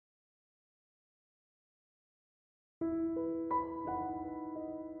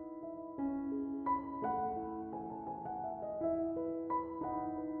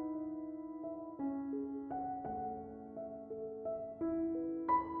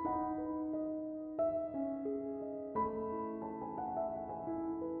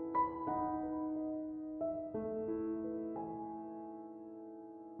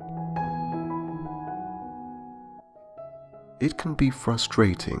It can be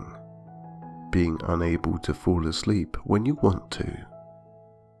frustrating being unable to fall asleep when you want to,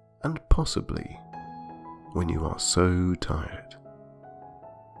 and possibly when you are so tired.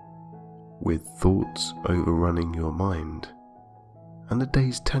 With thoughts overrunning your mind and the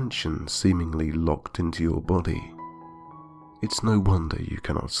day's tension seemingly locked into your body, it's no wonder you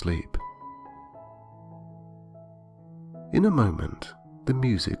cannot sleep. In a moment, the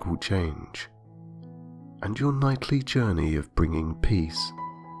music will change, and your nightly journey of bringing peace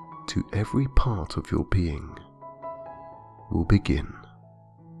to every part of your being will begin.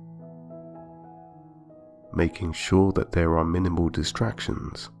 Making sure that there are minimal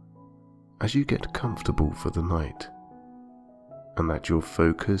distractions as you get comfortable for the night, and that your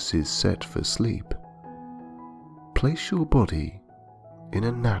focus is set for sleep. Place your body in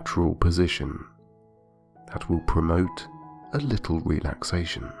a natural position that will promote a little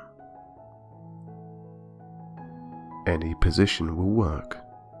relaxation. Any position will work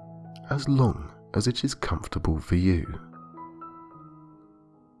as long as it is comfortable for you.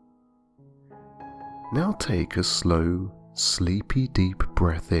 Now take a slow, sleepy deep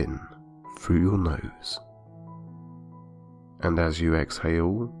breath in through your nose, and as you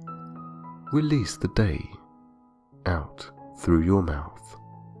exhale, release the day out through your mouth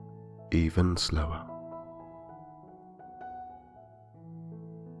even slower.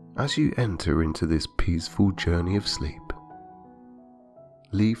 As you enter into this peaceful journey of sleep,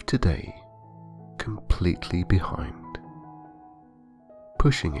 leave today completely behind,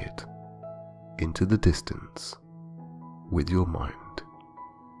 pushing it into the distance with your mind.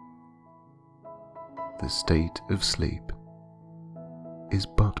 The state of sleep is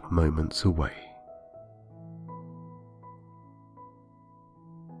but moments away.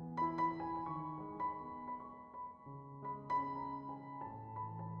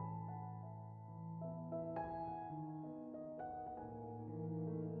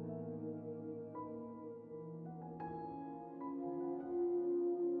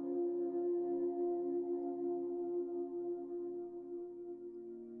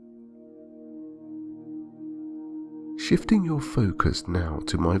 Shifting your focus now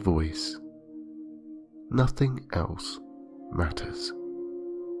to my voice, nothing else matters,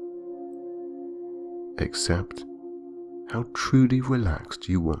 except how truly relaxed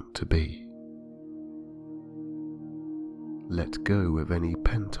you want to be. Let go of any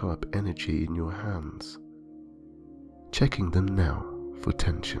pent-up energy in your hands, checking them now for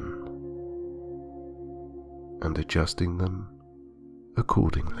tension, and adjusting them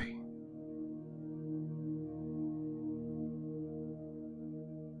accordingly.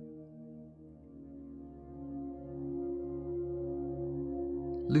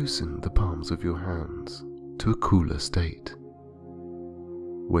 Loosen the palms of your hands to a cooler state,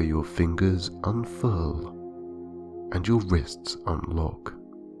 where your fingers unfurl and your wrists unlock.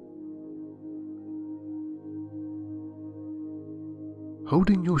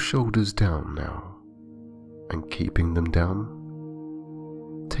 Holding your shoulders down now and keeping them down,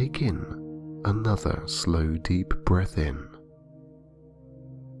 take in another slow deep breath in,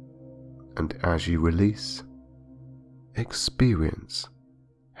 and as you release, experience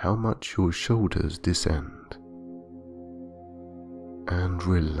how much your shoulders descend, and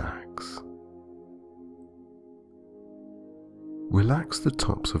relax. Relax the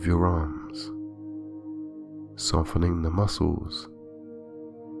tops of your arms, softening the muscles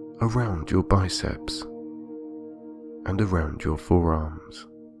around your biceps and around your forearms.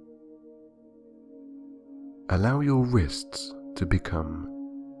 Allow your wrists to become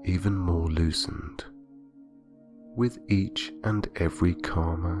even more loosened with each and every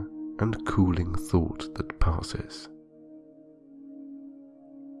calmer and cooling thought that passes.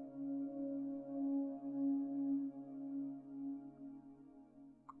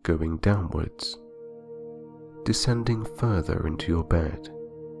 Going downwards, descending further into your bed,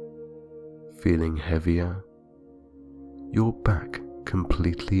 feeling heavier, your back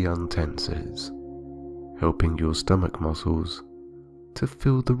completely untenses, helping your stomach muscles to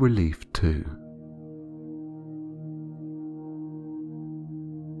feel the relief too.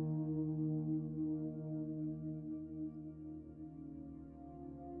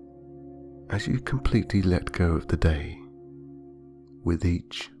 As you completely let go of the day, with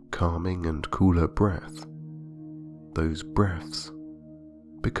each calming and cooler breath, those breaths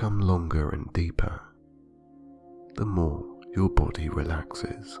become longer and deeper, the more your body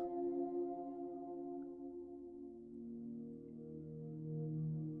relaxes.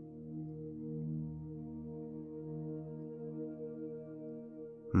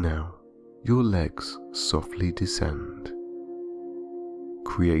 Now, your legs softly descend,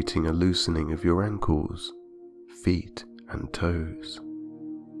 creating a loosening of your ankles, feet and toes.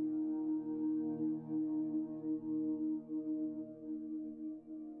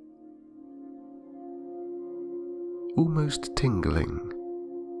 Almost tingling,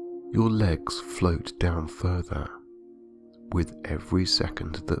 your legs float down further with every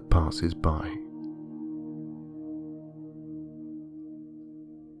second that passes by.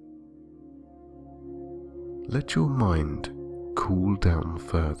 Let your mind cool down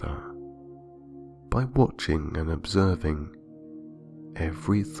further by watching and observing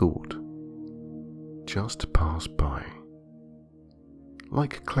every thought just pass by,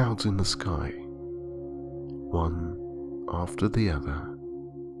 like clouds in the sky, one after the other,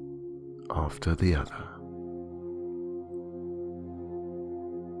 after the other.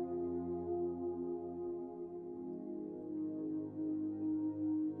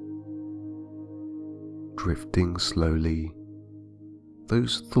 Drifting slowly,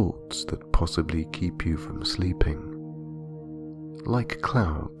 those thoughts that possibly keep you from sleeping, like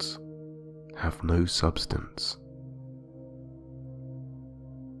clouds, have no substance.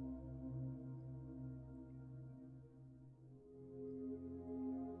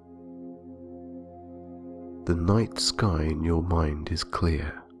 The night sky in your mind is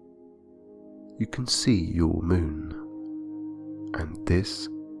clear. You can see your moon, and this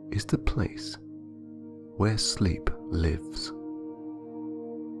is the place where sleep lives.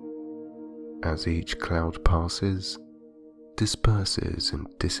 As each cloud passes, disperses and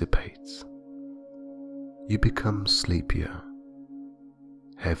dissipates, you become sleepier,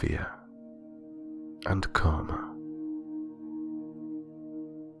 heavier, and calmer.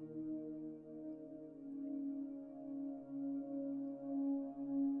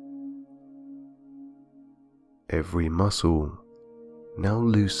 Every muscle now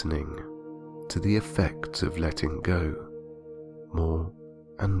loosening to the effects of letting go more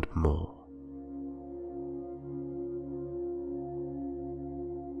and more.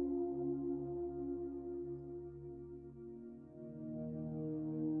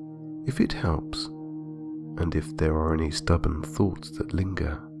 If it helps, and if there are any stubborn thoughts that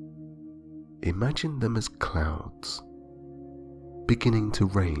linger, imagine them as clouds beginning to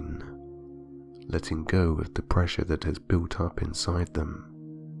rain, letting go of the pressure that has built up inside them.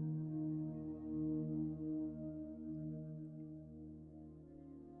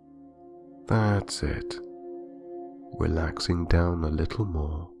 That's it. Relaxing down a little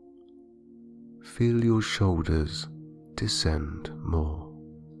more. Feel your shoulders descend more.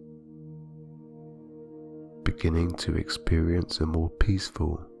 Beginning to experience a more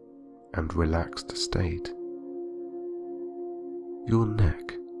peaceful and relaxed state. Your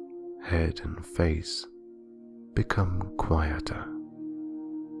neck, head and face become quieter,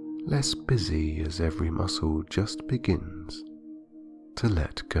 less busy as every muscle just begins to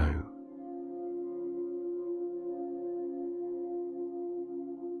let go.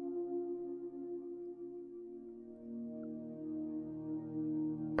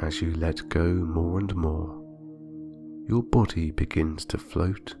 As you let go more and more, your body begins to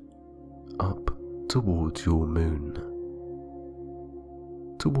float up towards your moon,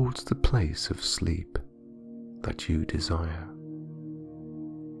 towards the place of sleep that you desire.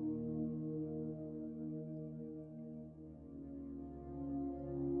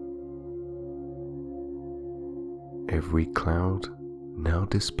 Every cloud now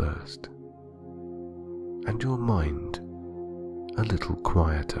dispersed, and your mind a little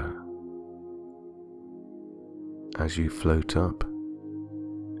quieter. As you float up,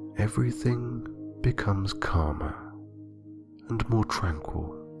 everything becomes calmer and more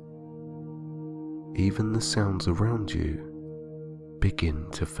tranquil. Even the sounds around you begin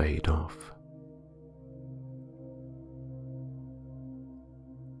to fade off.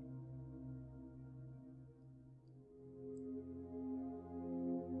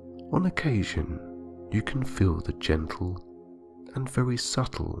 On occasion, you can feel the gentle and very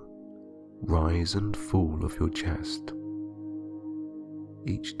subtle rise and fall of your chest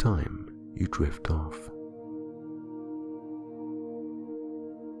each time you drift off.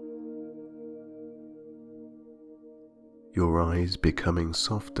 Your eyes becoming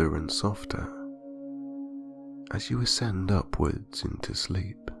softer and softer as you ascend upwards into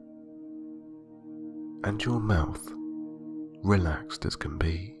sleep, and your mouth relaxed as can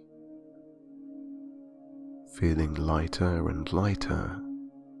be. Feeling lighter and lighter,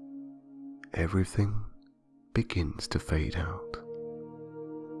 everything begins to fade out.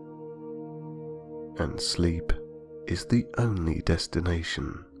 And sleep is the only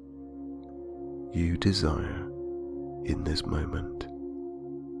destination you desire in this moment.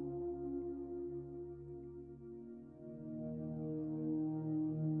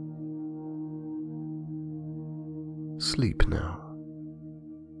 Sleep now.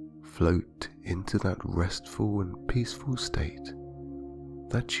 Float into that restful and peaceful state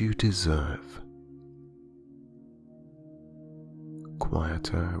that you deserve.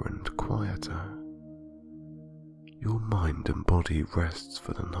 Quieter and quieter, your mind and body rests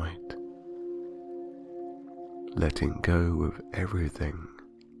for the night, letting go of everything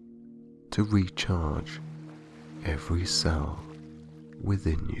to recharge every cell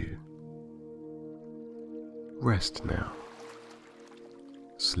within you. Rest now,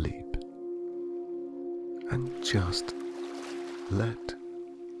 sleep, and just let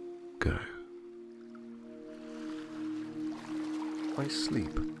go. I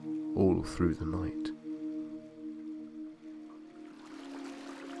sleep all through the night.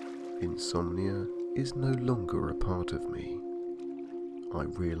 Insomnia is no longer a part of me. I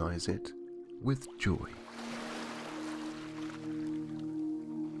realize it with joy.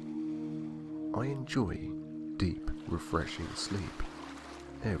 I enjoy deep, refreshing sleep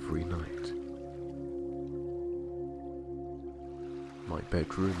every night. My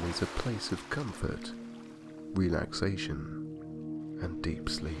bedroom is a place of comfort, relaxation, and deep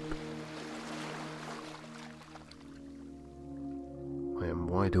sleep. I am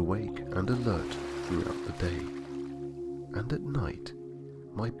wide awake and alert throughout the day, and at night,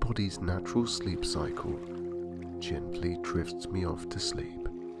 my body's natural sleep cycle gently drifts me off to sleep.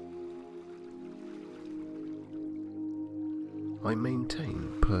 I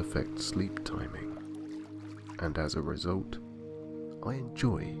maintain perfect sleep timing, and as a result, I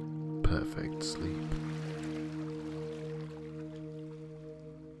enjoy perfect sleep.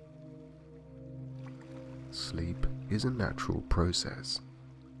 Sleep is a natural process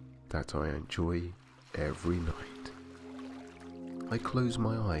that I enjoy every night. I close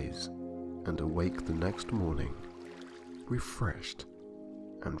my eyes and awake the next morning, refreshed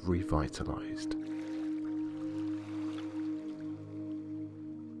and revitalized.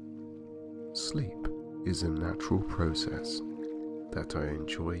 Sleep is a natural process that I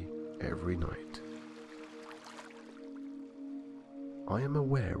enjoy every night. I am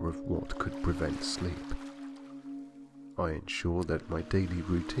aware of what could prevent sleep. I ensure that my daily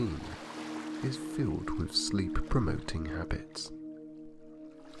routine is filled with sleep-promoting habits.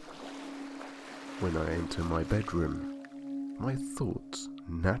 When I enter my bedroom, my thoughts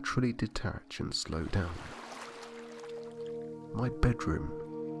naturally detach and slow down. My bedroom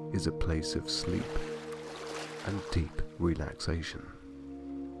is a place of sleep and deep relaxation.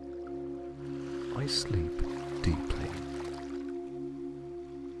 I sleep deeply.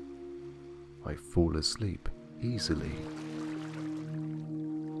 I fall asleep easily.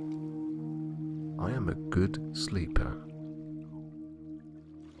 I am a good sleeper.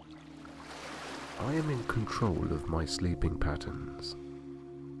 I am in control of my sleeping patterns.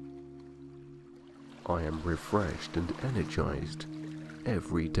 I am refreshed and energized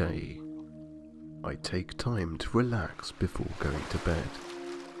every day. I take time to relax before going to bed.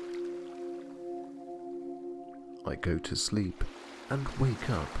 I go to sleep and wake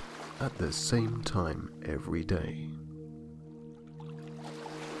up at the same time every day.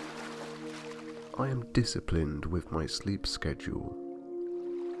 I am disciplined with my sleep schedule.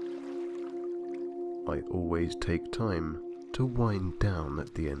 I always take time to wind down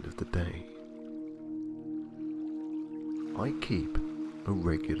at the end of the day. I keep a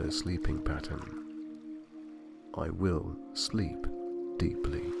regular sleeping pattern. I will sleep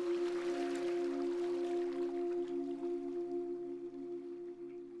deeply.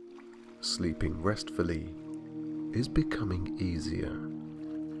 Sleeping restfully is becoming easier.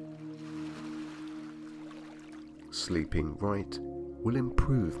 Sleeping right will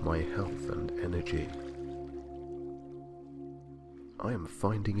improve my health and energy. I am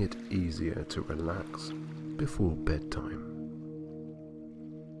finding it easier to relax before bedtime.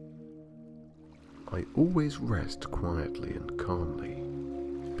 I always rest quietly and calmly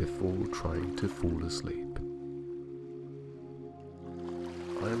before trying to fall asleep.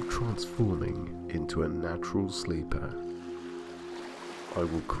 I am transforming into a natural sleeper. I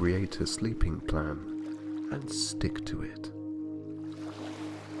will create a sleeping plan and stick to it.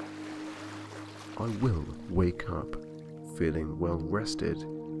 I will wake up feeling well rested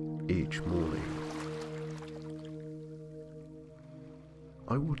each morning.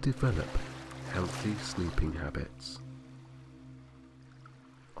 I will develop healthy sleeping habits.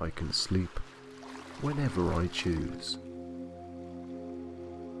 I can sleep whenever I choose.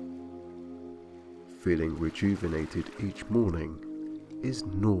 Feeling rejuvenated each morning is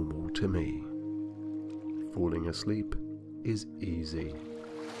normal to me. Falling asleep is easy.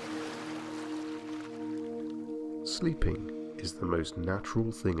 Sleeping is the most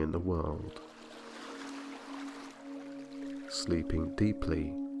natural thing in the world. sleeping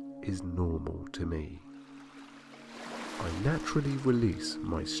deeply is normal to me. I naturally release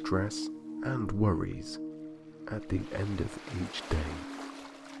my stress and worries at the end of each day.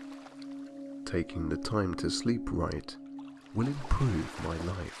 Taking the time to sleep right will improve my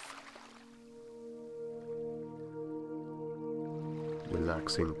life.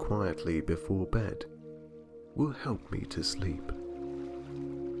 Relaxing quietly before bed will help me to sleep.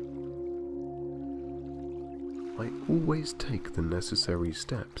 I always take the necessary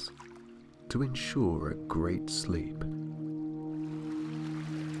steps to ensure a great sleep.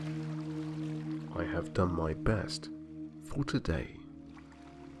 I have done my best for today.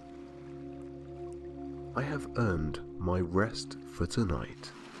 I have earned my rest for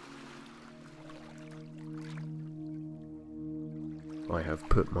tonight. I have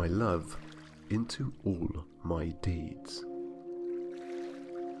put my love into all my deeds.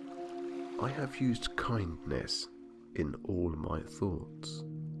 I have used kindness in all my thoughts.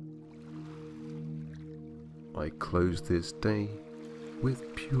 I close this day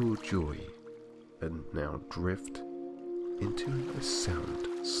with pure joy and now drift into a sound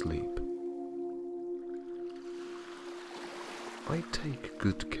sleep. I take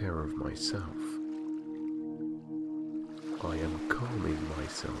good care of myself. I am calming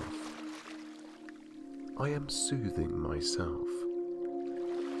myself. I am soothing myself.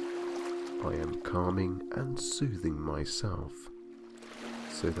 I am calming and soothing myself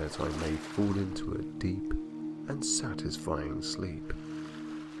so that I may fall into a deep and satisfying sleep.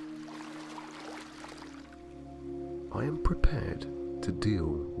 I am prepared to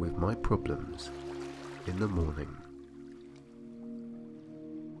deal with my problems in the morning.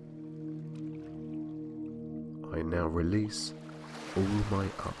 I now release all my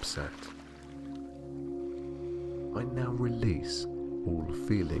upset. I now release all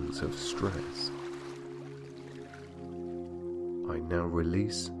feelings of stress. I now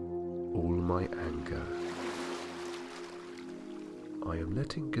release all my anger. I am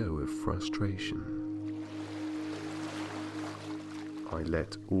letting go of frustration. I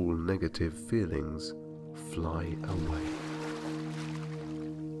let all negative feelings fly away.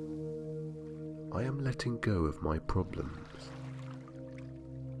 I am letting go of my problems.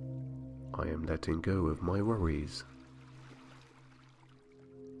 I am letting go of my worries.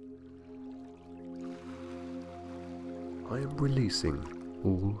 I am releasing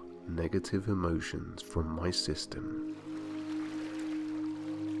all negative emotions from my system.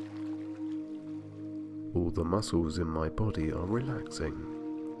 All the muscles in my body are relaxing.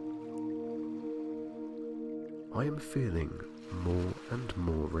 I am feeling more and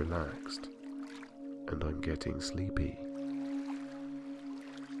more relaxed, and I'm getting sleepy.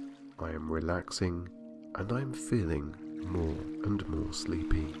 I am relaxing and I'm feeling more and more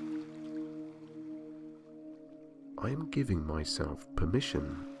sleepy. I am giving myself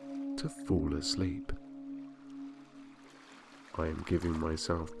permission to fall asleep. I am giving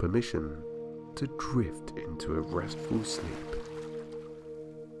myself permission to drift into a restful sleep.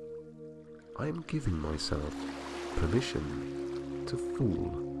 I am giving myself permission to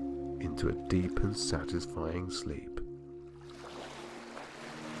fall into a deep and satisfying sleep.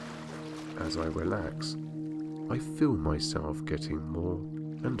 As I relax, I feel myself getting more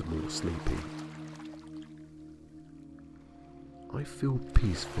and more sleepy. I feel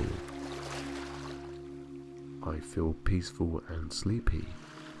peaceful. I feel peaceful and sleepy.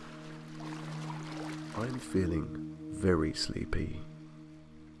 I am feeling very sleepy.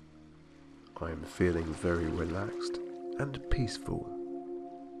 I am feeling very relaxed and peaceful.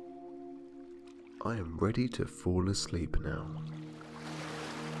 I am ready to fall asleep now.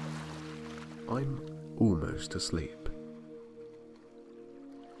 I'm almost asleep.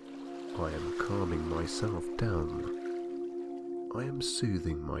 I am calming myself down. I am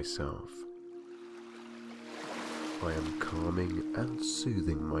soothing myself. I am calming and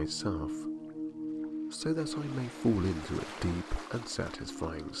soothing myself so that I may fall into a deep and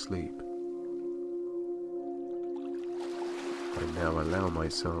satisfying sleep. I now allow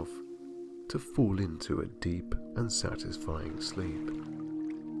myself to fall into a deep and satisfying sleep.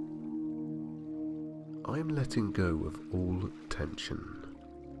 I am letting go of all tension.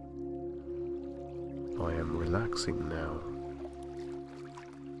 I am relaxing now.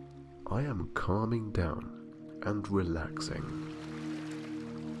 I am calming down and relaxing.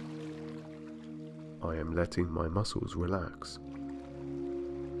 I am letting my muscles relax.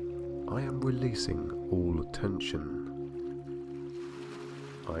 I am releasing all tension.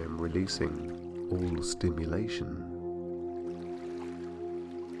 I am releasing all stimulation.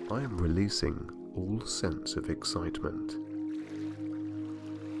 I am releasing all sense of excitement.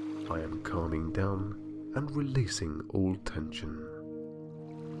 I am calming down and releasing all tension.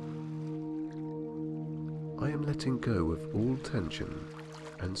 I am letting go of all tension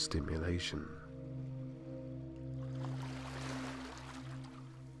and stimulation.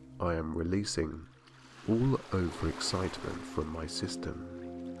 I am releasing all overexcitement from my system.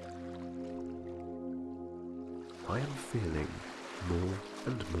 I am feeling more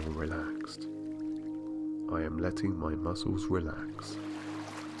and more relaxed. I am letting my muscles relax.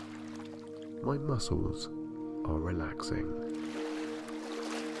 My muscles are relaxing.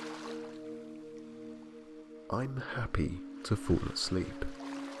 I'm happy to fall asleep.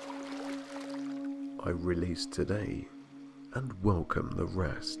 I release today and welcome the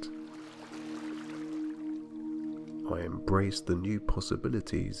rest. I embrace the new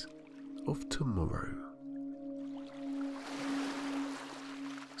possibilities of tomorrow.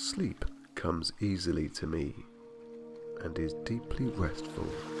 Sleep comes easily to me and is deeply restful.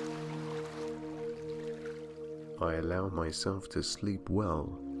 I allow myself to sleep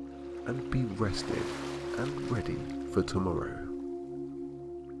well and be rested and ready for tomorrow.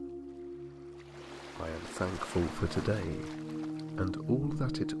 I am thankful for today and all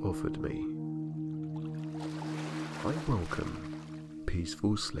that it offered me. I welcome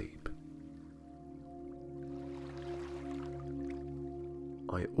peaceful sleep.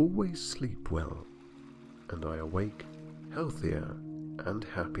 I always sleep well, and I awake healthier and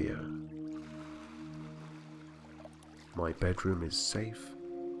happier. My bedroom is safe,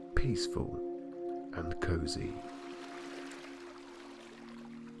 peaceful, and cozy.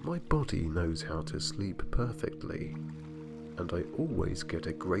 My body knows how to sleep perfectly, and I always get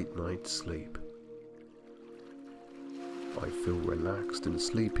a great night's sleep. I feel relaxed and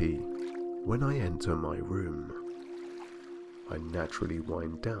sleepy when I enter my room. I naturally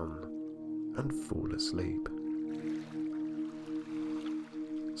wind down and fall asleep.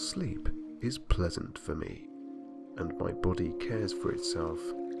 Sleep is pleasant for me, and my body cares for itself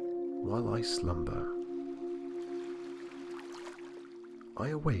while I slumber. I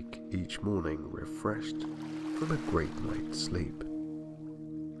awake each morning refreshed from a great night's sleep.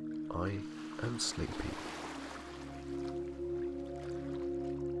 I am sleepy.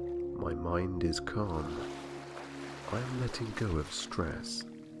 My mind is calm. I am letting go of stress.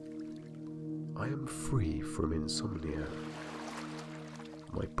 I am free from insomnia.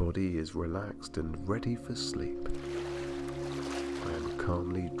 My body is relaxed and ready for sleep. I am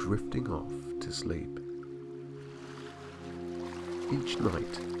calmly drifting off to sleep. Each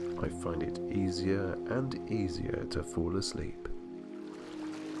night I find it easier and easier to fall asleep.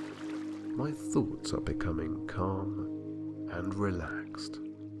 My thoughts are becoming calm and relaxed.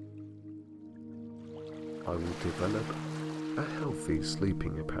 I will develop a healthy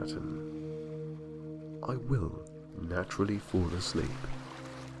sleeping pattern. I will naturally fall asleep.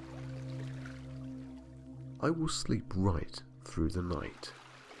 I will sleep right through the night.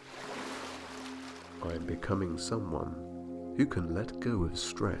 I am becoming someone who can let go of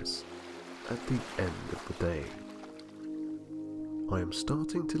stress at the end of the day. I am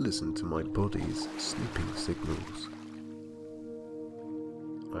starting to listen to my body's sleeping signals.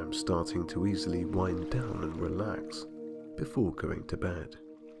 I am starting to easily wind down and relax before going to bed.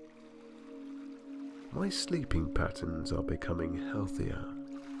 My sleeping patterns are becoming healthier.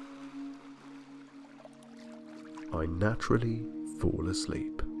 I naturally fall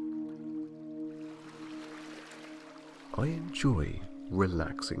asleep. I enjoy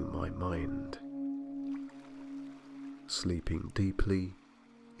relaxing my mind. Sleeping deeply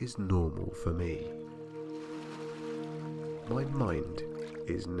is normal for me. My mind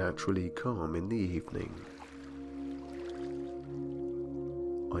is naturally calm in the evening.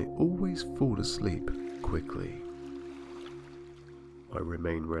 I always fall asleep quickly. I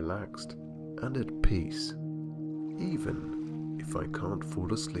remain relaxed and at peace, even if I can't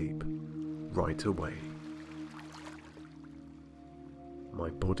fall asleep right away. My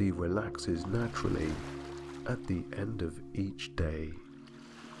body relaxes naturally at the end of each day.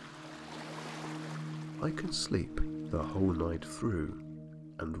 I can sleep the whole night through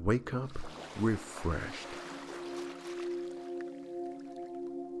and wake up refreshed.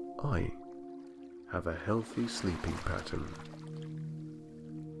 I have a healthy sleeping pattern.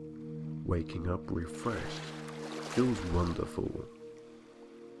 Waking up refreshed feels wonderful.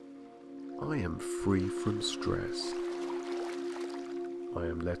 I am free from stress. I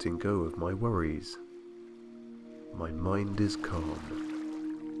am letting go of my worries. My mind is calm.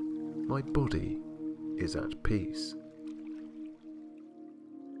 My body is at peace.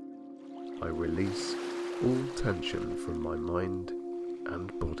 I release all tension from my mind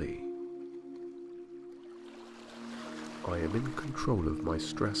and body. I am in control of my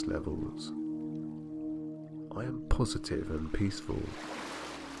stress levels. I am positive and peaceful.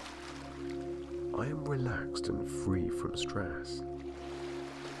 I am relaxed and free from stress.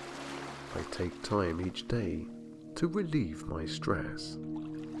 I take time each day to relieve my stress.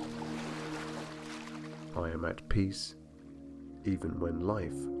 I am at peace even when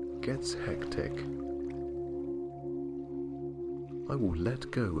life gets hectic. I will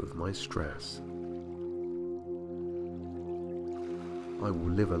let go of my stress. I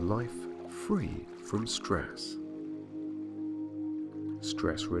will live a life free from stress.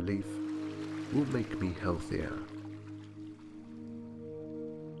 Stress relief will make me healthier.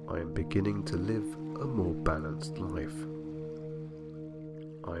 I am beginning to live a more balanced life.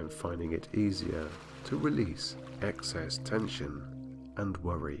 I am finding it easier to release excess tension and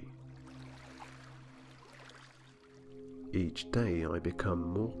worry. Each day I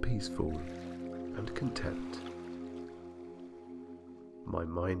become more peaceful and content. My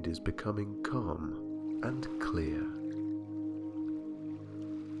mind is becoming calm and clear.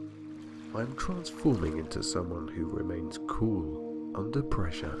 I am transforming into someone who remains cool under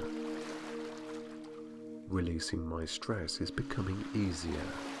pressure. Releasing my stress is becoming easier.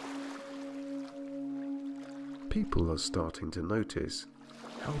 People are starting to notice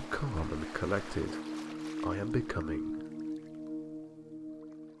how calm and collected I am becoming.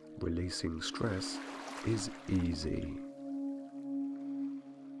 Releasing stress is easy.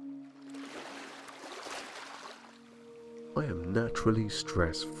 I am naturally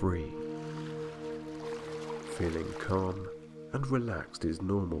stress-free. Feeling calm and relaxed is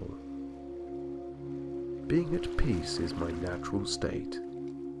normal. Being at peace is my natural state.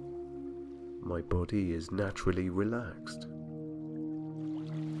 My body is naturally relaxed.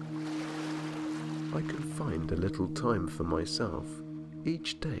 I can find a little time for myself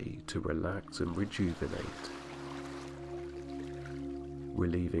each day to relax and rejuvenate.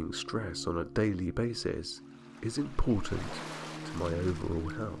 Relieving stress on a daily basis is important to my overall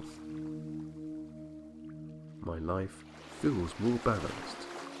health. My life feels more balanced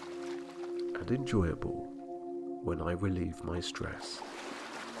and enjoyable when I relieve my stress.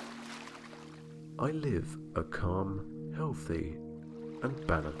 I live a calm, healthy, and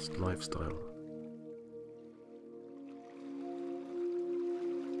balanced lifestyle.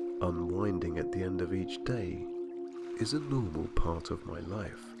 Unwinding at the end of each day is a normal part of my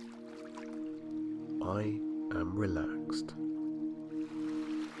life. I am relaxed.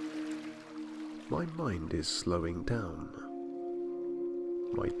 My mind is slowing down.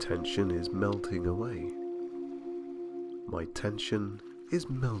 My tension is melting away. My tension is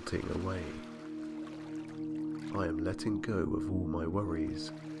melting away. I am letting go of all my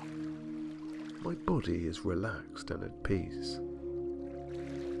worries. My body is relaxed and at peace.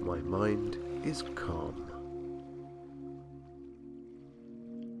 My mind is calm.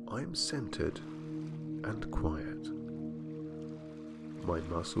 I am centered and quiet. My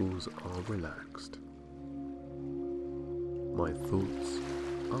muscles are relaxed. My thoughts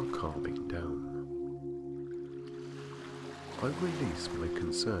are calming down. I release my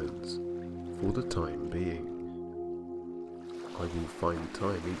concerns for the time being. I will find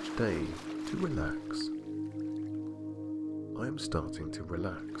time each day to relax. I am starting to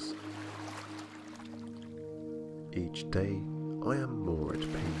relax. Each day I am more at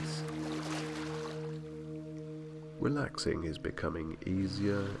peace. Relaxing is becoming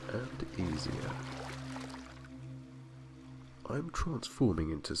easier and easier. I am transforming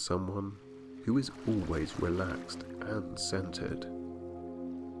into someone who is always relaxed and centered.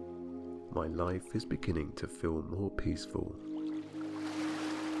 My life is beginning to feel more peaceful.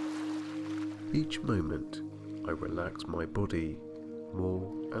 Each moment I relax my body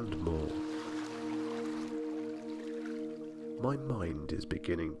more and more. My mind is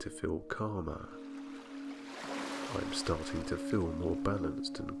beginning to feel calmer. I'm starting to feel more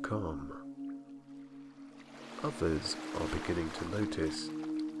balanced and calm. Others are beginning to notice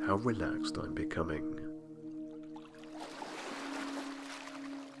how relaxed I'm becoming.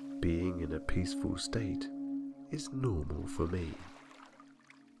 Being in a peaceful state is normal for me.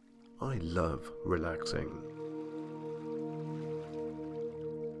 I love relaxing.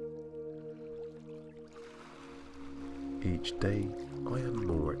 Each day I am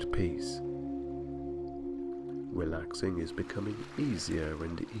more at peace. Relaxing is becoming easier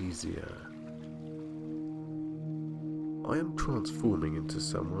and easier. I am transforming into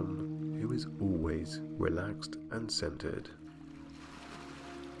someone who is always relaxed and centered.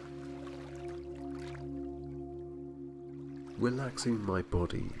 Relaxing my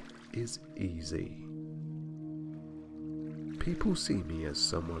body is easy. People see me as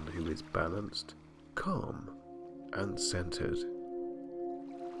someone who is balanced, calm, and centered.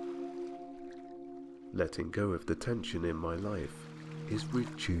 Letting go of the tension in my life is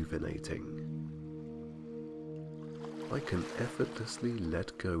rejuvenating. I can effortlessly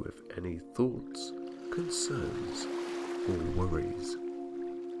let go of any thoughts, concerns, or worries.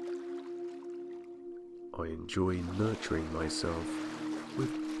 I enjoy nurturing myself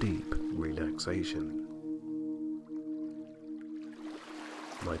with deep relaxation.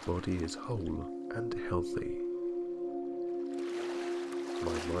 My body is whole and healthy.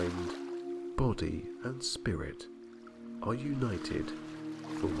 My mind, body, and spirit are united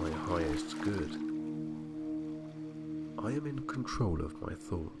for my highest good. I am in control of my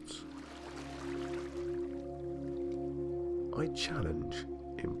thoughts. I challenge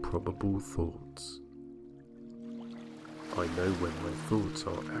improbable thoughts. I know when my thoughts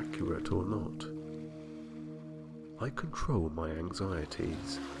are accurate or not. I control my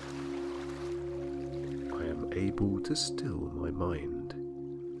anxieties. I am able to still my mind.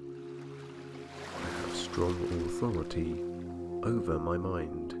 I have strong authority over my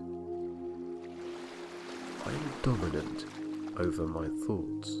mind. I am dominant over my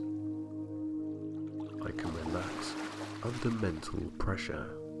thoughts. I can relax under mental pressure.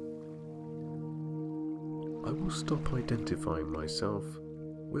 I will stop identifying myself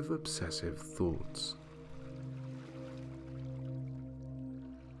with obsessive thoughts.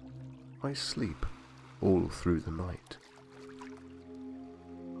 I sleep all through the night.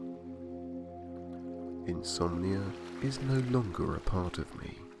 Insomnia is no longer a part of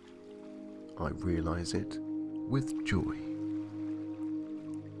me. I realize it with joy.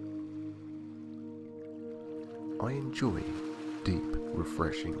 I enjoy deep,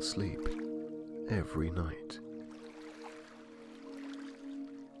 refreshing sleep every night.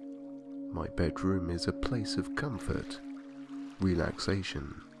 My bedroom is a place of comfort,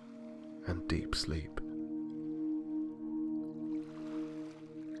 relaxation, and deep sleep.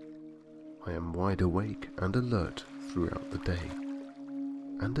 I am wide awake and alert throughout the day,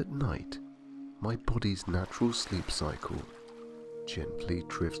 and at night, my body's natural sleep cycle gently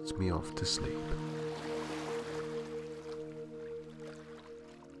drifts me off to sleep.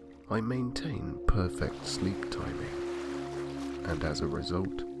 I maintain perfect sleep timing, and as a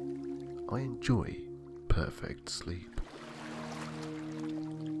result, I enjoy perfect sleep.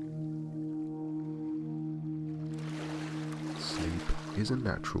 Sleep is a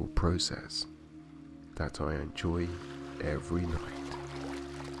natural process that I enjoy every night.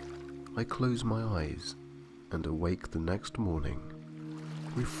 I close my eyes and awake the next morning,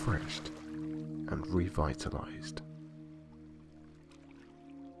 refreshed and revitalized.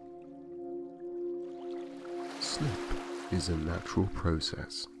 Sleep is a natural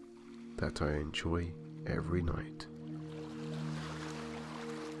process that I enjoy every night.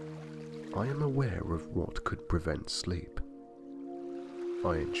 I am aware of what could prevent sleep.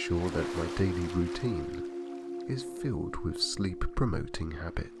 I ensure that my daily routine is filled with sleep-promoting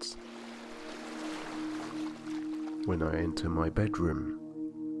habits. When I enter my bedroom,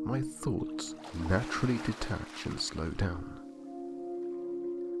 my thoughts naturally detach and slow down.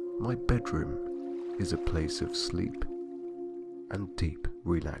 My bedroom is a place of sleep and deep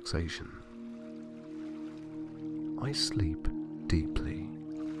relaxation. I sleep deeply.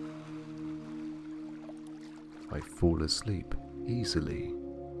 I fall asleep easily.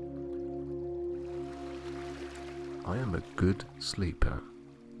 I am a good sleeper.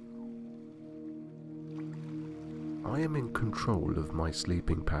 I am in control of my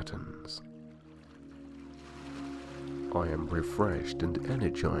sleeping patterns. I am refreshed and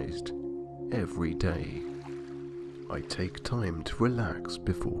energized every day. I take time to relax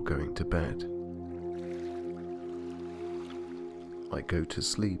before going to bed. I go to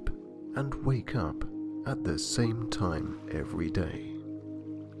sleep and wake up at the same time every day.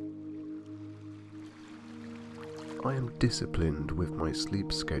 I am disciplined with my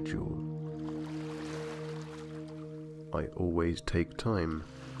sleep schedule. I always take time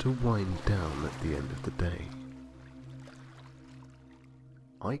to wind down at the end of the day.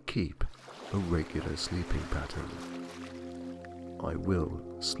 I keep a regular sleeping pattern. I will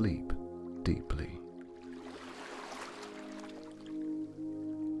sleep deeply.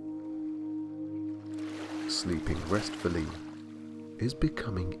 Sleeping restfully is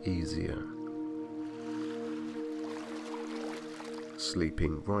becoming easier.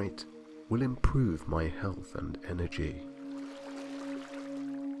 Sleeping right will improve my health and energy.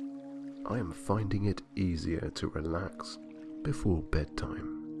 I am finding it easier to relax before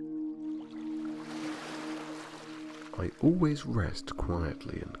bedtime. I always rest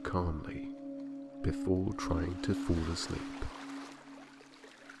quietly and calmly before trying to fall asleep.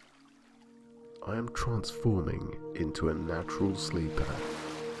 I am transforming into a natural sleeper.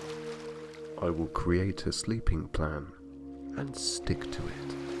 I will create a sleeping plan and stick to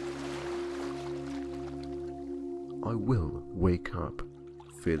it. I will wake up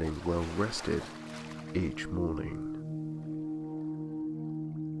feeling well rested each morning.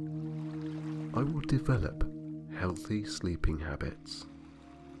 I will develop healthy sleeping habits.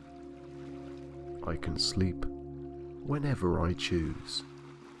 I can sleep whenever I choose.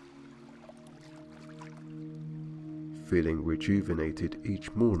 Feeling rejuvenated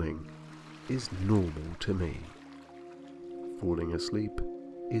each morning is normal to me. Falling asleep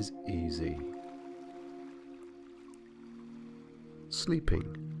is easy.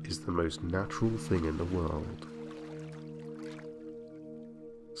 Sleeping is the most natural thing in the world.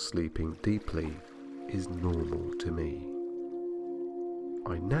 Sleeping deeply is normal to me.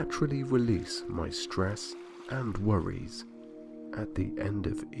 I naturally release my stress and worries at the end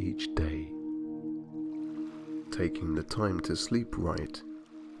of each day. Taking the time to sleep right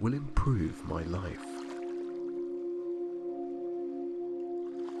will improve my life.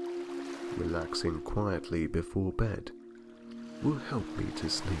 Relaxing quietly before bed will help me to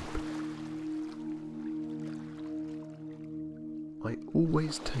sleep. I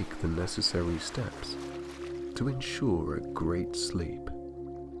always take the necessary steps to ensure a great sleep.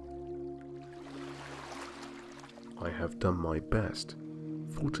 I have done my best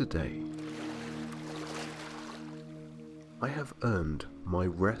for today. I have earned my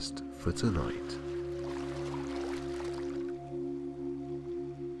rest for tonight.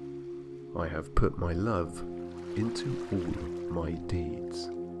 I have put my love into all my deeds.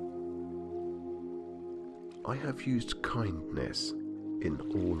 I have used kindness in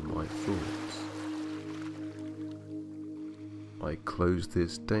all my thoughts. I close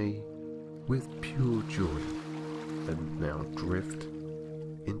this day with pure joy and now drift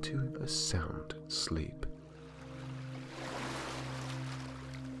into a sound sleep.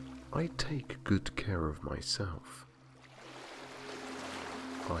 I take good care of myself.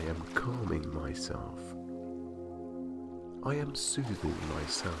 I am calming myself. I am soothing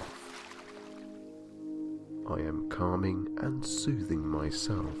myself. I am calming and soothing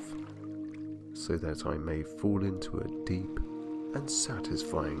myself so that I may fall into a deep and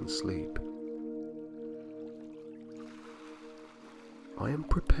satisfying sleep. I am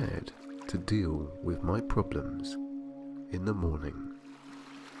prepared to deal with my problems in the morning.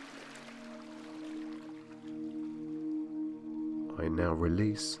 I now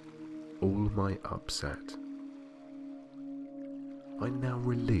release all my upset. I now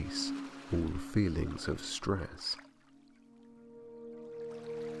release all feelings of stress.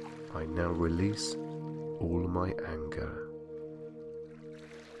 I now release all my anger.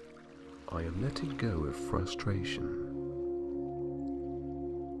 I am letting go of frustration.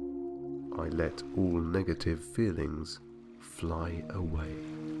 I let all negative feelings fly away.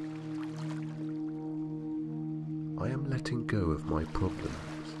 I am letting go of my problems.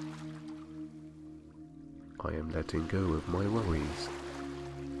 I am letting go of my worries.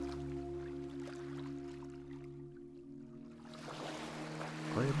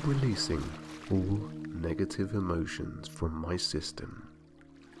 I am releasing all negative emotions from my system.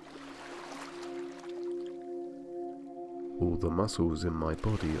 All the muscles in my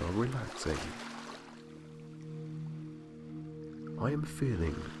body are relaxing. I am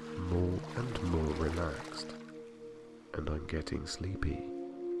feeling more and more relaxed, and I'm getting sleepy.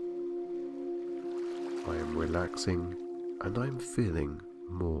 I am relaxing and I'm feeling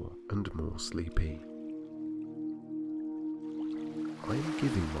more and more sleepy. I am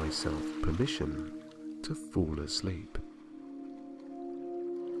giving myself permission to fall asleep.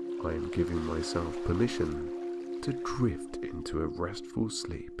 I am giving myself permission to drift into a restful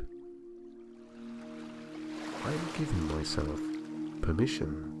sleep. I am giving myself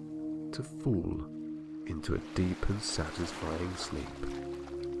permission to fall into a deep and satisfying sleep.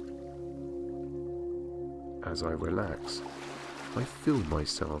 As I relax, I feel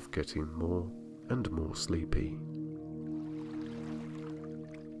myself getting more and more sleepy.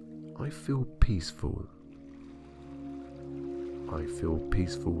 I feel peaceful. I feel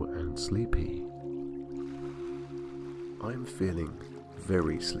peaceful and sleepy. I am feeling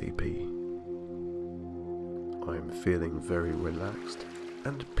very sleepy. I am feeling very relaxed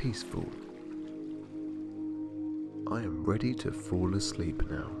and peaceful. I am ready to fall asleep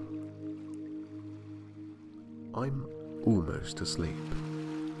now. I'm almost asleep.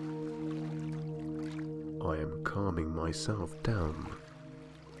 I am calming myself down.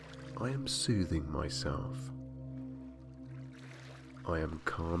 I am soothing myself. I am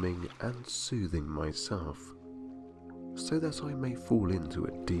calming and soothing myself so that I may fall into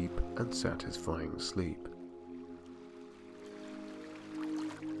a deep and satisfying sleep.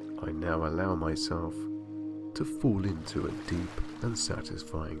 I now allow myself to fall into a deep and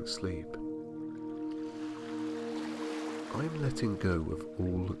satisfying sleep. I am letting go of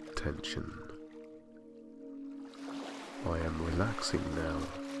all tension. I am relaxing now.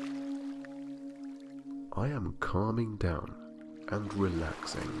 I am calming down and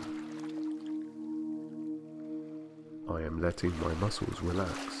relaxing. I am letting my muscles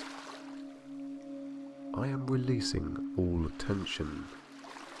relax. I am releasing all tension.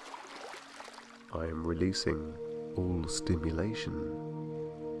 I am releasing all stimulation.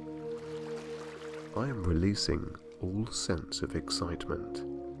 I am releasing all sense of excitement.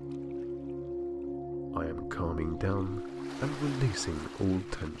 I am calming down and releasing all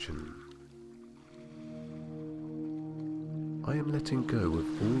tension. I am letting go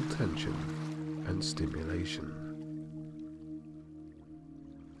of all tension and stimulation.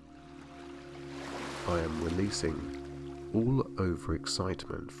 I am releasing all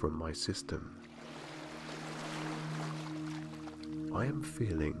overexcitement from my system. I am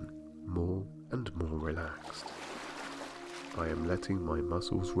feeling more and more relaxed. I am letting my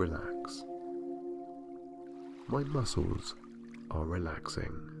muscles relax. My muscles are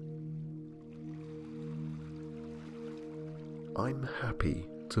relaxing. I'm happy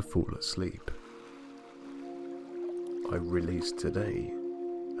to fall asleep. I release today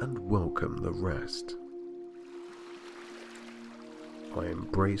and welcome the rest. I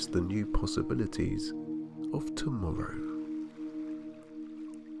embrace the new possibilities of tomorrow.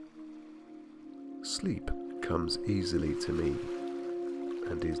 Sleep comes easily to me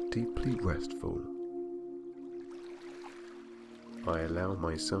and is deeply restful. I allow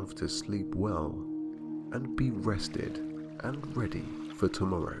myself to sleep well and be rested and ready for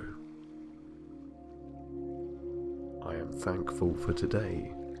tomorrow. I am thankful for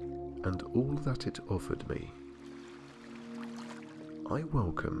today and all that it offered me. I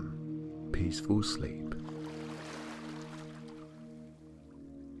welcome peaceful sleep.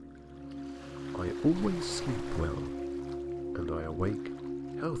 I always sleep well, and I awake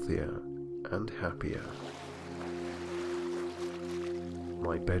healthier and happier.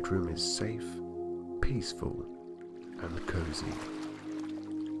 My bedroom is safe, peaceful, and cozy.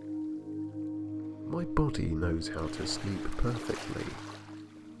 My body knows how to sleep perfectly,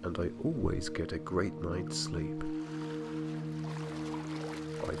 and I always get a great night's sleep.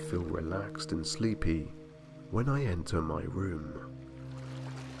 I feel relaxed and sleepy when I enter my room.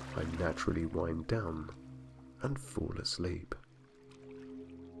 I naturally wind down and fall asleep.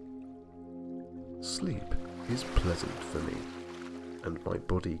 Sleep is pleasant for me, and my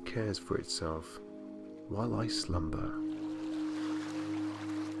body cares for itself while I slumber.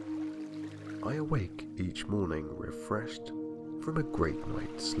 I awake each morning refreshed from a great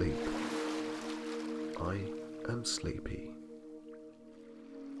night's sleep. I am sleepy.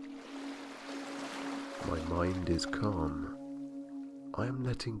 My mind is calm. I am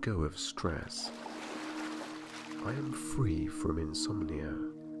letting go of stress. I am free from insomnia.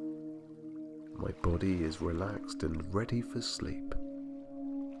 My body is relaxed and ready for sleep.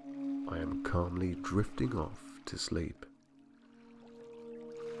 I am calmly drifting off to sleep.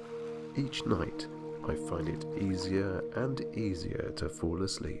 Each night, I find it easier and easier to fall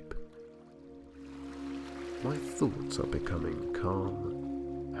asleep. My thoughts are becoming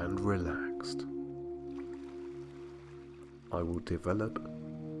calm and relaxed. I will develop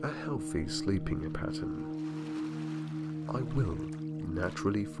a healthy sleeping pattern. I will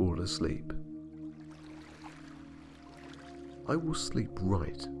naturally fall asleep. I will sleep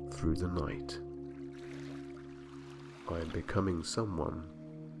right through the night. I am becoming someone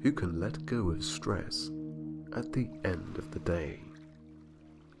who can let go of stress at the end of the day.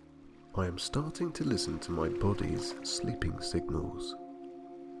 I am starting to listen to my body's sleeping signals.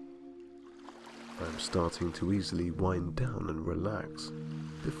 I am starting to easily wind down and relax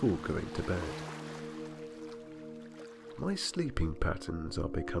before going to bed. My sleeping patterns are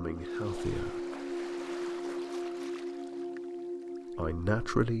becoming healthier. I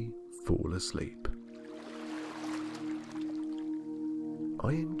naturally fall asleep.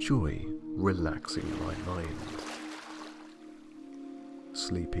 I enjoy relaxing my mind.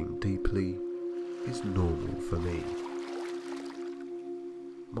 Sleeping deeply is normal for me.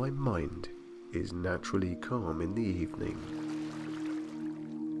 My mind is naturally calm in the evening.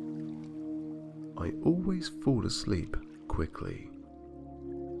 I always fall asleep quickly.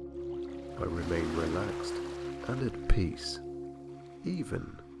 I remain relaxed and at peace,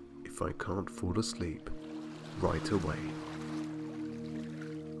 even if I can't fall asleep right away.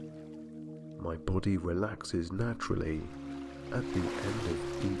 My body relaxes naturally at the end of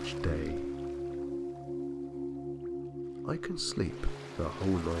each day. I can sleep the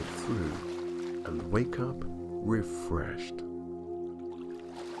whole night through and wake up refreshed.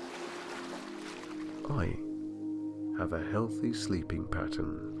 I have a healthy sleeping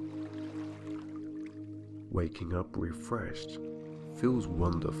pattern. Waking up refreshed feels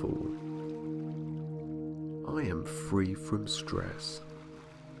wonderful. I am free from stress.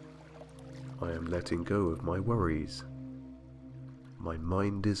 I am letting go of my worries. My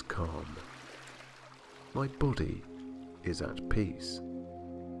mind is calm. My body is at peace.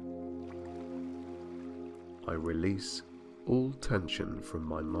 I release all tension from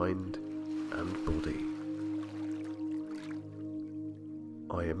my mind and body.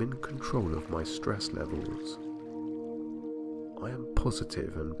 I am in control of my stress levels. I am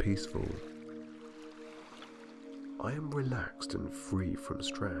positive and peaceful. I am relaxed and free from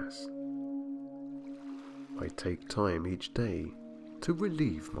stress. I take time each day to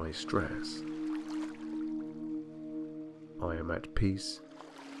relieve my stress. I am at peace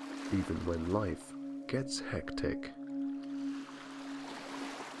even when life gets hectic.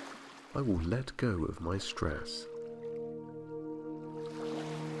 I will let go of my stress.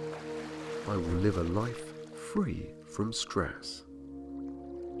 I will live a life free from stress.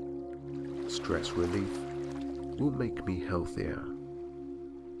 Stress relief will make me healthier.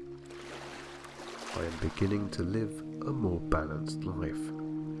 I am beginning to live a more balanced life.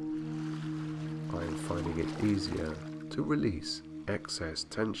 I am finding it easier to release excess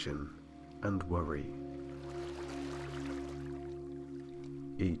tension and worry.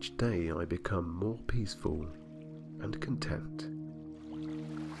 Each day I become more peaceful and content.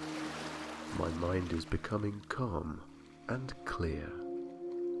 My mind is becoming calm and clear.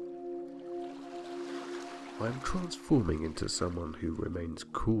 I am transforming into someone who remains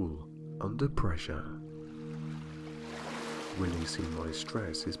cool under pressure. Releasing my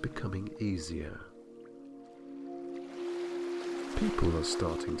stress is becoming easier. People are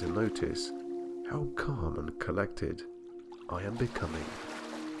starting to notice how calm and collected I am becoming.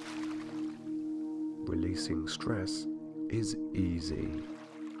 Releasing stress is easy.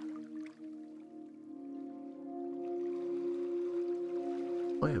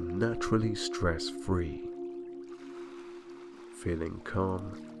 I am naturally stress-free. Feeling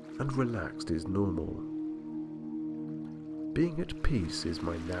calm and relaxed is normal. Being at peace is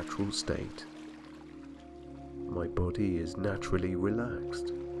my natural state. My body is naturally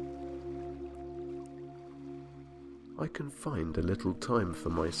relaxed. I can find a little time for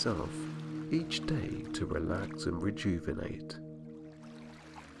myself each day to relax and rejuvenate.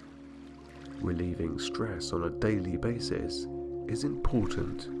 Relieving stress on a daily basis is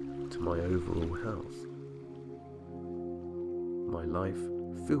important to my overall health. My life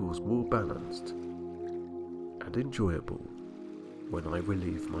feels more balanced and enjoyable when I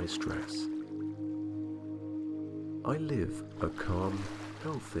relieve my stress. I live a calm,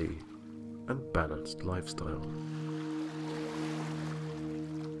 healthy, and balanced lifestyle.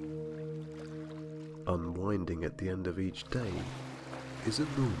 Unwinding at the end of each day is a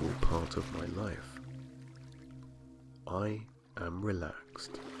normal part of my life. I am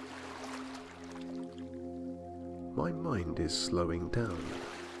relaxed. My mind is slowing down.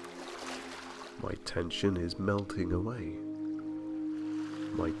 My tension is melting away.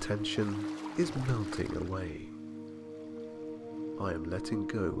 My tension is melting away. I am letting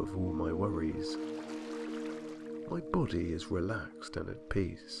go of all my worries. My body is relaxed and at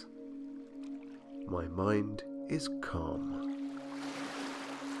peace. My mind is calm.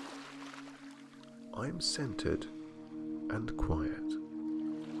 I am centered and quiet.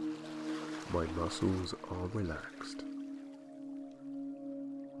 My muscles are relaxed.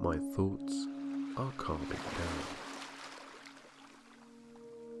 My thoughts are calming down.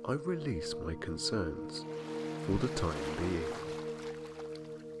 I release my concerns for the time being.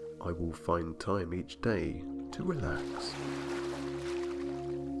 I will find time each day to relax.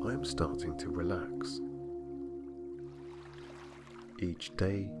 I am starting to relax. Each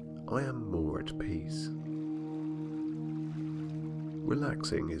day I am more at peace.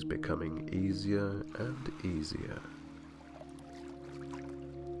 Relaxing is becoming easier and easier.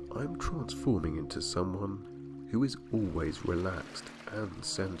 I am transforming into someone who is always relaxed and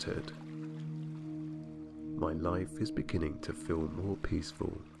centered. My life is beginning to feel more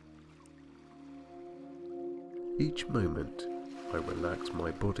peaceful. Each moment I relax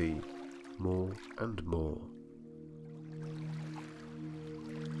my body more and more.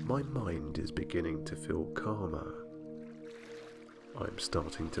 My mind is beginning to feel calmer. I'm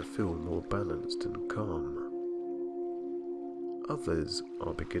starting to feel more balanced and calm. Others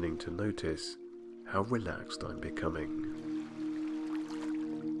are beginning to notice how relaxed I'm becoming.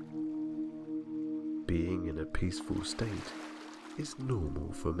 Being in a peaceful state is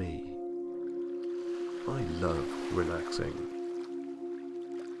normal for me. I love relaxing.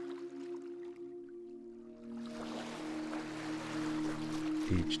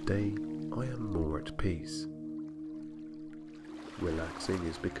 Each day I am more at peace. Relaxing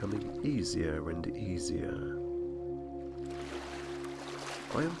is becoming easier and easier.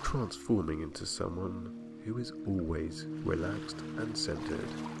 I am transforming into someone who is always relaxed and centered.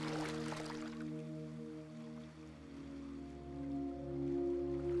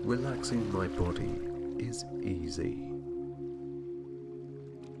 Relaxing my body is easy.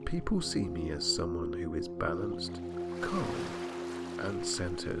 People see me as someone who is balanced, calm, and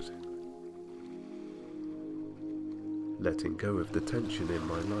centered. Letting go of the tension in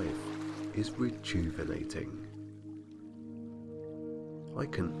my life is rejuvenating. I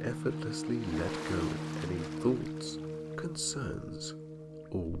can effortlessly let go of any thoughts, concerns,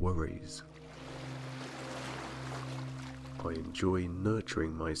 or worries. I enjoy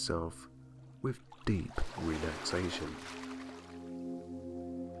nurturing myself with deep relaxation.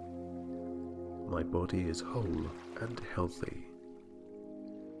 My body is whole and healthy.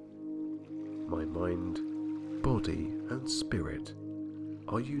 My mind, body, and spirit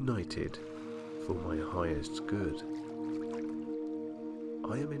are united for my highest good.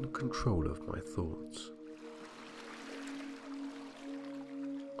 I am in control of my thoughts.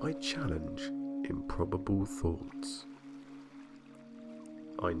 I challenge improbable thoughts.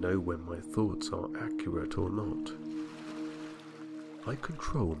 I know when my thoughts are accurate or not. I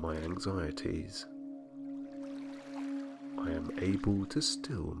control my anxieties. I am able to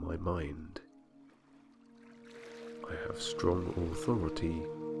still my mind. I have strong authority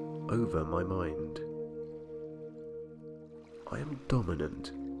over my mind. I am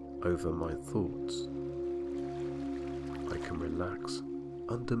dominant over my thoughts. I can relax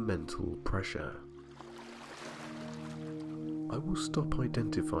under mental pressure. I will stop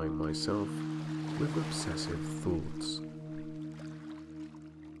identifying myself with obsessive thoughts.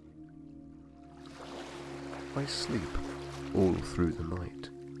 I sleep all through the night.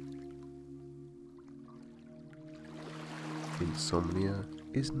 Insomnia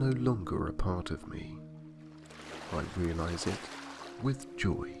is no longer a part of me. I realize it with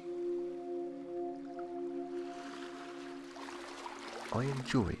joy. I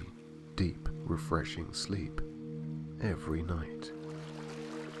enjoy deep, refreshing sleep every night.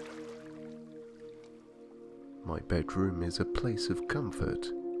 My bedroom is a place of comfort,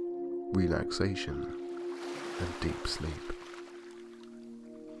 relaxation, and deep sleep.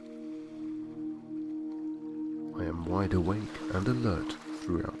 I am wide awake and alert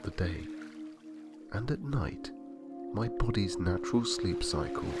throughout the day, and at night, my body's natural sleep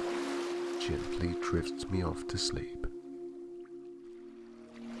cycle gently drifts me off to sleep.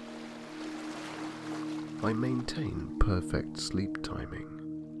 I maintain perfect sleep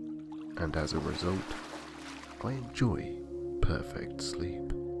timing, and as a result, I enjoy perfect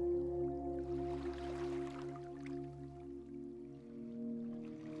sleep.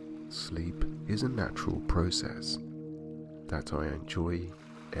 Sleep is a natural process that I enjoy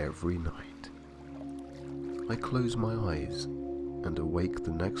every night. I close my eyes and awake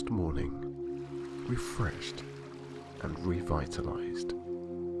the next morning, refreshed and revitalized.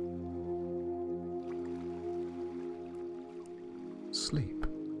 Sleep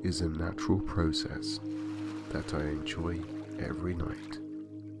is a natural process that I enjoy every night.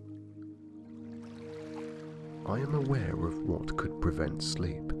 I am aware of what could prevent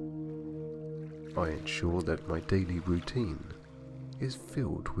sleep. I ensure that my daily routine is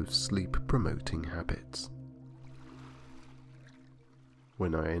filled with sleep-promoting habits.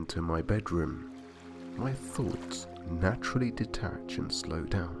 When I enter my bedroom, my thoughts naturally detach and slow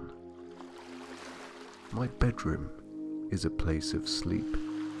down. My bedroom is a place of sleep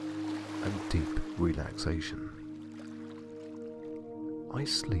and deep relaxation. I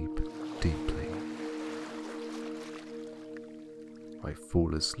sleep deeply. I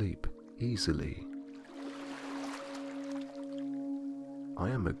fall asleep easily. I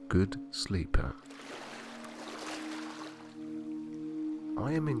am a good sleeper.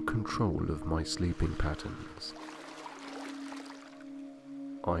 I am in control of my sleeping patterns.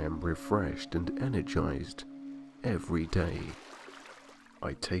 I am refreshed and energized every day.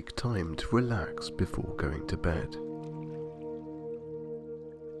 I take time to relax before going to bed.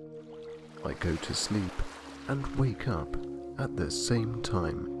 I go to sleep and wake up at the same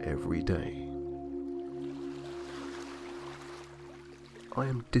time every day. I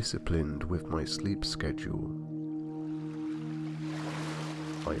am disciplined with my sleep schedule.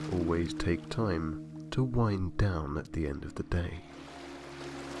 I always take time to wind down at the end of the day.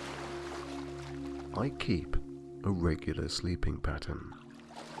 I keep a regular sleeping pattern.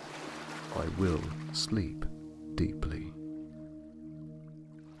 I will sleep deeply.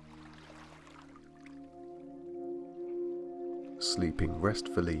 Sleeping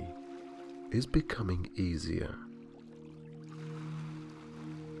restfully is becoming easier.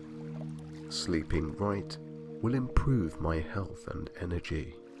 Sleeping right will improve my health and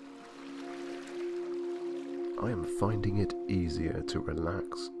energy. I am finding it easier to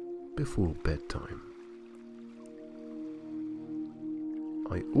relax before bedtime.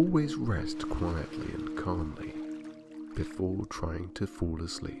 I always rest quietly and calmly before trying to fall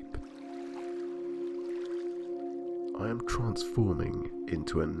asleep. I am transforming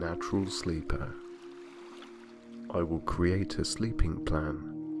into a natural sleeper. I will create a sleeping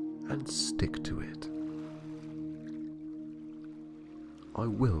plan and stick to it. I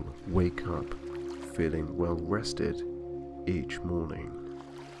will wake up feeling well rested each morning.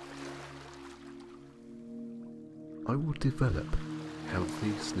 I will develop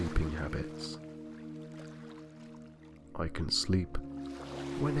healthy sleeping habits. I can sleep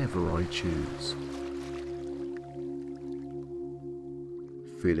whenever I choose.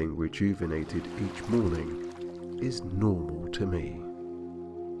 Feeling rejuvenated each morning is normal to me.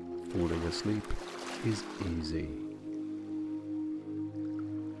 Falling asleep is easy.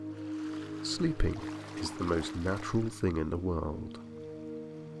 Sleeping is the most natural thing in the world.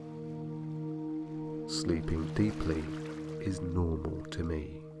 Sleeping deeply is normal to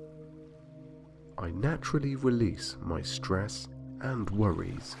me. I naturally release my stress and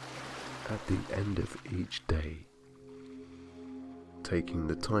worries at the end of each day. Taking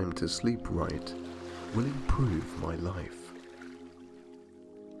the time to sleep right will improve my life.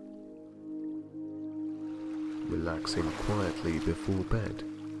 Relaxing quietly before bed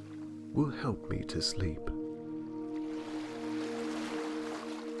will help me to sleep.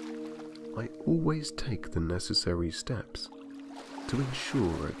 I always take the necessary steps to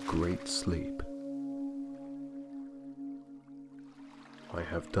ensure a great sleep. I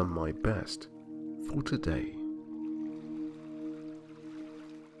have done my best for today.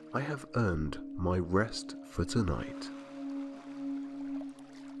 I have earned my rest for tonight.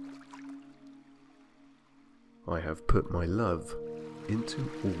 I have put my love into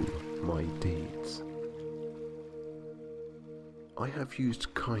all my deeds. I have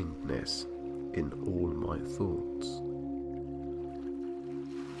used kindness in all my thoughts.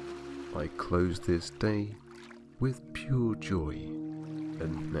 I close this day with pure joy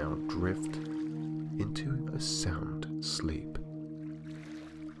and now drift into a sound sleep.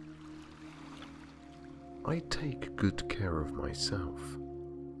 I take good care of myself.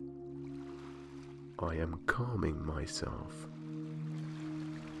 I am calming myself.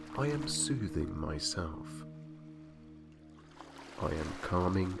 I am soothing myself. I am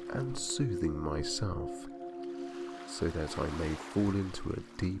calming and soothing myself so that I may fall into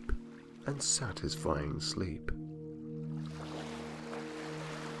a deep and satisfying sleep.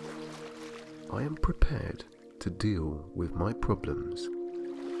 I am prepared to deal with my problems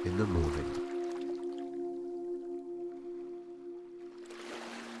in the morning.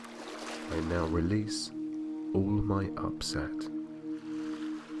 I now release all my upset.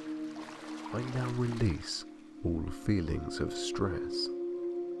 I now release all feelings of stress.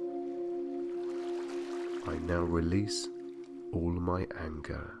 I now release all my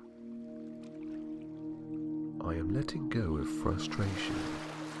anger. I am letting go of frustration.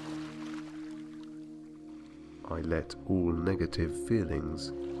 I let all negative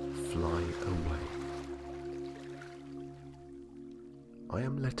feelings fly away. I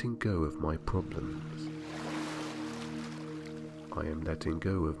am letting go of my problems. I am letting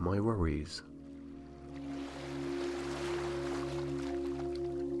go of my worries.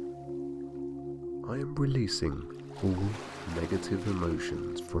 I am releasing all negative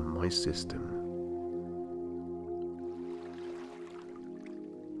emotions from my system.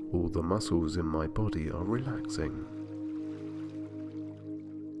 All the muscles in my body are relaxing.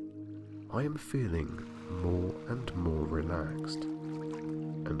 I am feeling more and more relaxed,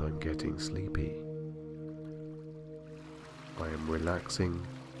 and I'm getting sleepy. I am relaxing,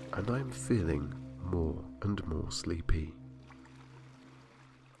 and I am feeling more and more sleepy.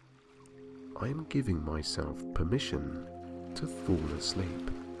 I am giving myself permission to fall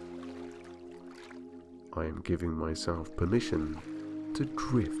asleep. I am giving myself permission to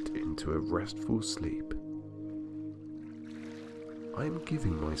drift into a restful sleep. I am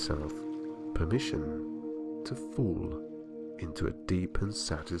giving myself permission to fall into a deep and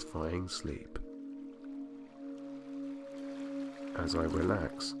satisfying sleep. As I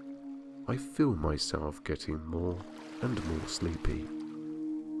relax, I feel myself getting more and more sleepy.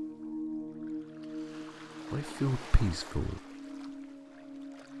 I feel peaceful.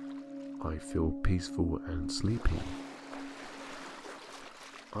 I feel peaceful and sleepy.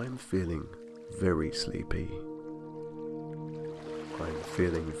 I'm feeling very sleepy. I'm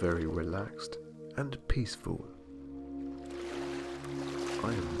feeling very relaxed and peaceful.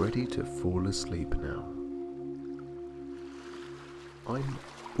 I am ready to fall asleep now. I'm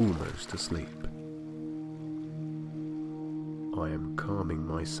almost asleep. I am calming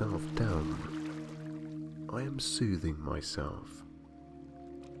myself down. I am soothing myself.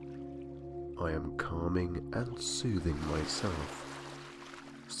 I am calming and soothing myself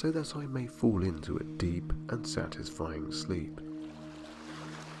so that I may fall into a deep and satisfying sleep.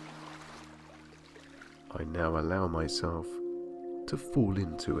 I now allow myself to fall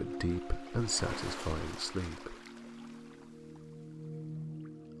into a deep and satisfying sleep.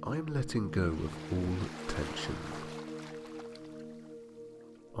 I am letting go of all tension.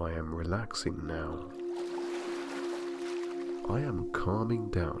 I am relaxing now. I am calming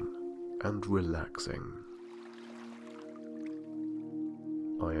down and relaxing.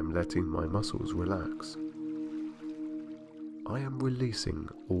 I am letting my muscles relax. I am releasing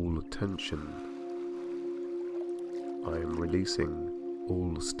all tension. I am releasing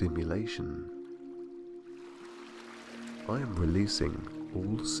all stimulation. I am releasing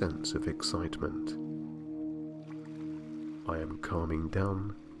all sense of excitement. I am calming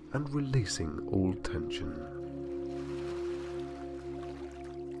down and releasing all tension.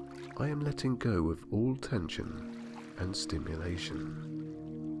 I am letting go of all tension and stimulation.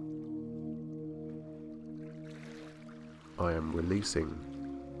 I am releasing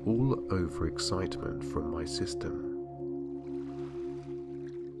all overexcitement from my system.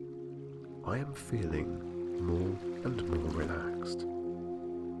 I am feeling more and more relaxed.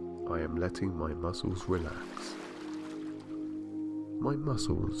 I am letting my muscles relax. My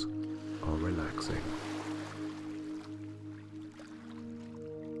muscles are relaxing.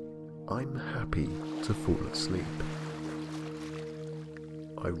 I'm happy to fall asleep.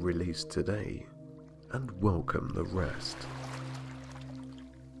 I release today and welcome the rest.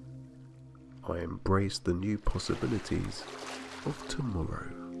 I embrace the new possibilities of tomorrow.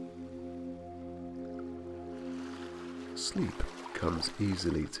 Sleep comes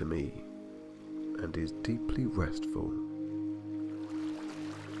easily to me and is deeply restful.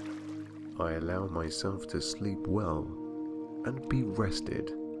 I allow myself to sleep well and be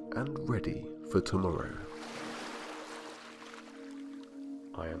rested and ready for tomorrow.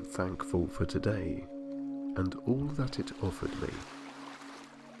 I am thankful for today and all that it offered me.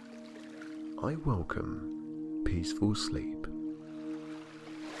 I welcome peaceful sleep.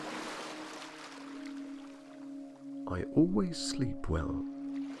 I always sleep well,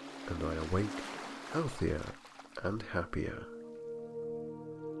 and I awake healthier and happier.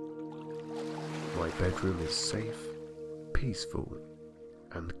 My bedroom is safe, peaceful,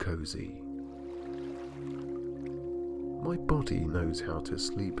 and cozy. My body knows how to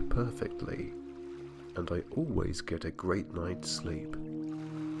sleep perfectly, and I always get a great night's sleep.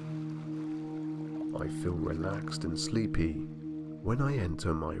 I feel relaxed and sleepy when I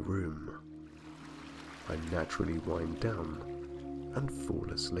enter my room. I naturally wind down and fall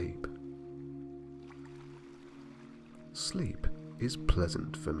asleep. Sleep is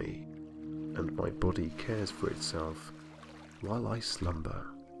pleasant for me, and my body cares for itself while I slumber.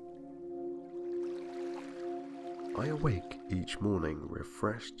 I awake each morning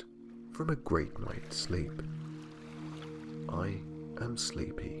refreshed from a great night's sleep. I am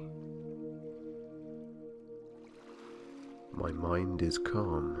sleepy. My mind is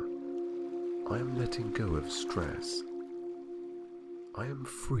calm. I am letting go of stress. I am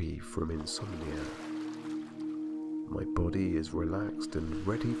free from insomnia. My body is relaxed and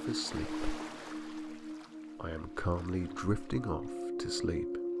ready for sleep. I am calmly drifting off to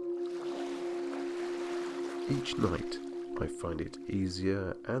sleep. Each night, I find it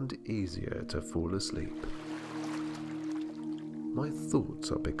easier and easier to fall asleep. My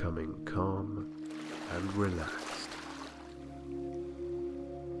thoughts are becoming calm and relaxed.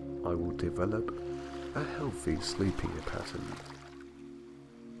 I will develop a healthy sleeping pattern.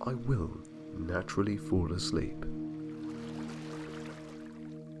 I will naturally fall asleep.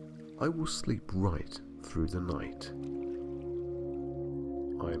 I will sleep right through the night.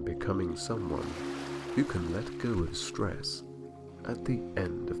 I am becoming someone who can let go of stress at the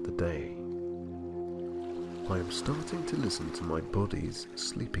end of the day. I am starting to listen to my body's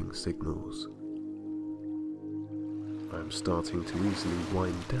sleeping signals. I am starting to easily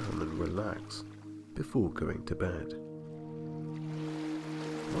wind down and relax before going to bed.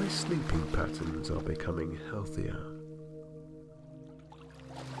 My sleeping patterns are becoming healthier.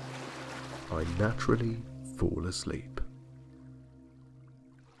 I naturally fall asleep.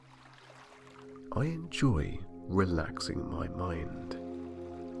 I enjoy relaxing my mind.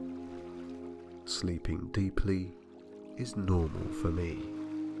 Sleeping deeply is normal for me.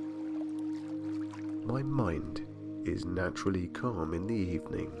 My mind is naturally calm in the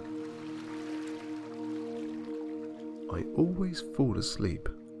evening. I always fall asleep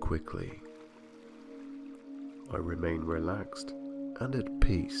quickly. I remain relaxed and at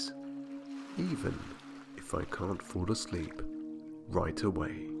peace, even if I can't fall asleep right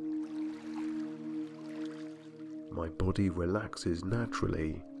away. My body relaxes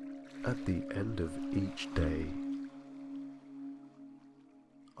naturally at the end of each day.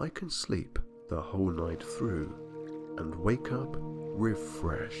 I can sleep the whole night through and wake up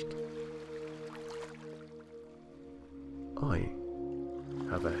refreshed. I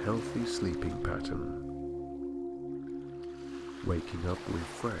have a healthy sleeping pattern. Waking up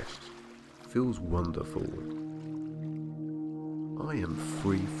refreshed feels wonderful. I am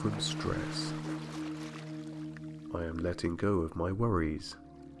free from stress. I am letting go of my worries.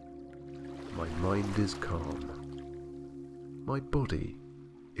 My mind is calm. My body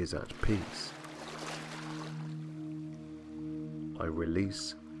is at peace. I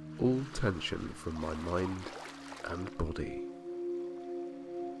release all tension from my mind and body.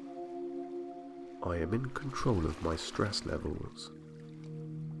 I am in control of my stress levels.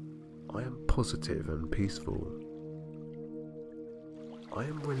 I am positive and peaceful. I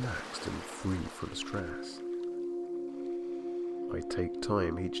am relaxed and free from stress. I take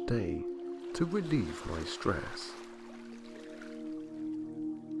time each day to relieve my stress.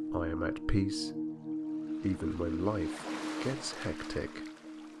 I am at peace even when life gets hectic.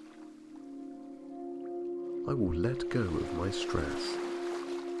 I will let go of my stress.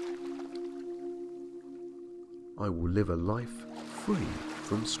 I will live a life free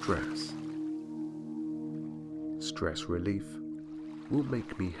from stress. Stress relief will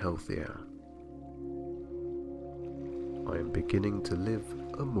make me healthier. I am beginning to live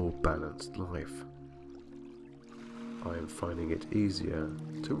a more balanced life. I am finding it easier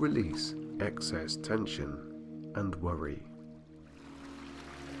to release excess tension and worry.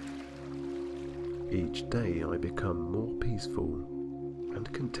 Each day I become more peaceful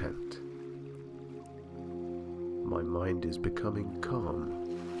and content. My mind is becoming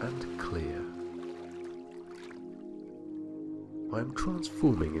calm and clear. I am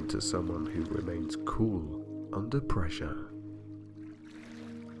transforming into someone who remains cool under pressure.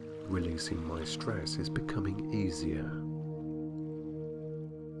 Releasing my stress is becoming easier.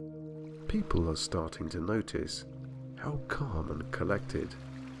 People are starting to notice how calm and collected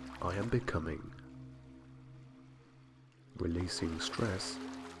I am becoming. Releasing stress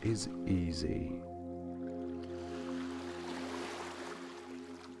is easy.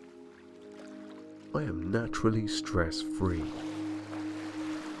 I am naturally stress-free.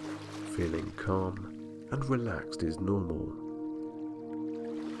 Feeling calm and relaxed is normal.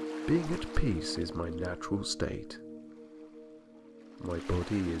 Being at peace is my natural state. My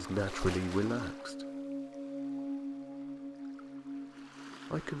body is naturally relaxed.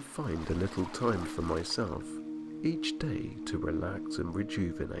 I can find a little time for myself each day to relax and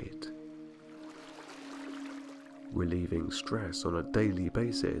rejuvenate. Relieving stress on a daily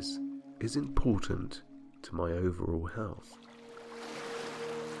basis is important to my overall health.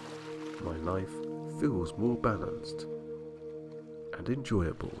 My life feels more balanced and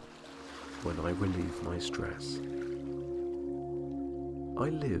enjoyable when I relieve my stress. I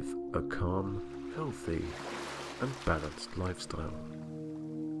live a calm, healthy, and balanced lifestyle.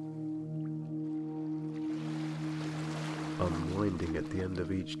 Unwinding at the end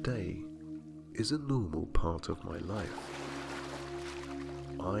of each day is a normal part of my life.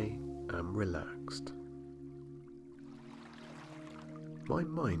 I am relaxed. My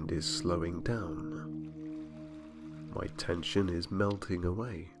mind is slowing down. My tension is melting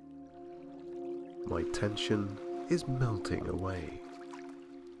away. My tension is melting away.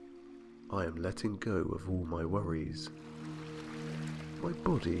 I am letting go of all my worries. My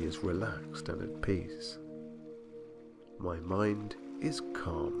body is relaxed and at peace. My mind is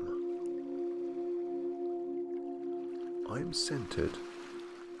calm. I am centered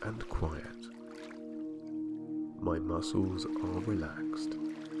and quiet. My muscles are relaxed.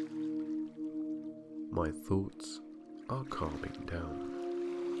 My thoughts are calming down.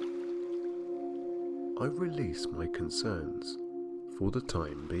 I release my concerns for the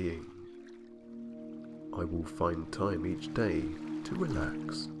time being. I will find time each day to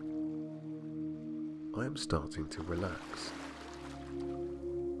relax. I am starting to relax.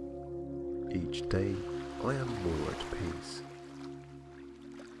 Each day I am more at peace.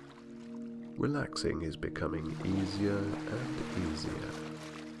 relaxing is becoming easier and easier.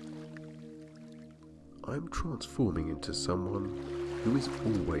 I am transforming into someone who is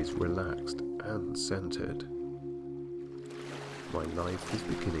always relaxed and centered. My life is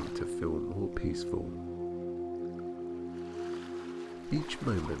beginning to feel more peaceful. Each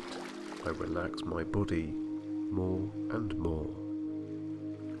moment, I relax my body more and more.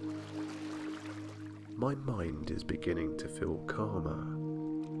 My mind is beginning to feel calmer.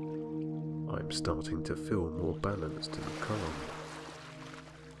 I'm starting to feel more balanced and calm.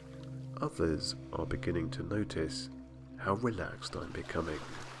 Others are beginning to notice how relaxed I'm becoming.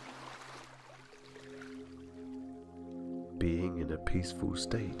 Being in a peaceful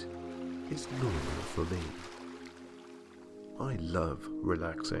state is normal for me. I love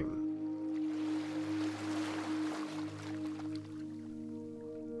relaxing.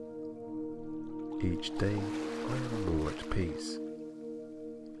 Each day I am more at peace.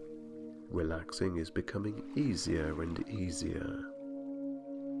 Relaxing is becoming easier and easier.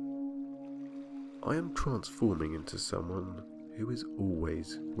 I am transforming into someone who is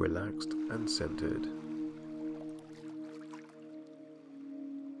always relaxed and centered.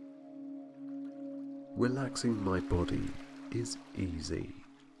 Relaxing my body is easy.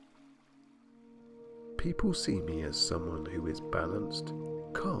 People see me as someone who is balanced,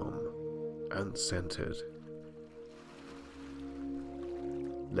 calm, and centered.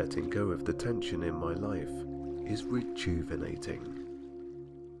 Letting go of the tension in my life is rejuvenating.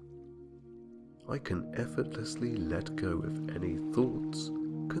 I can effortlessly let go of any thoughts,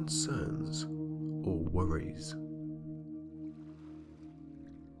 concerns, or worries.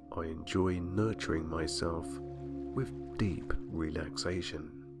 I enjoy nurturing myself with deep relaxation.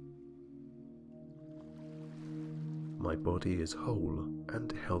 My body is whole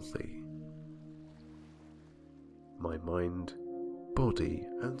and healthy. My mind, body,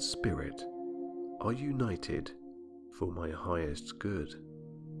 and spirit are united for my highest good.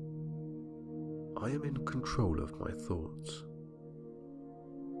 I am in control of my thoughts.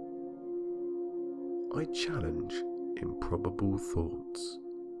 I challenge improbable thoughts.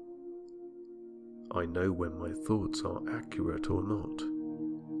 I know when my thoughts are accurate or not.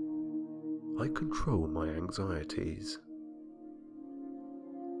 I control my anxieties.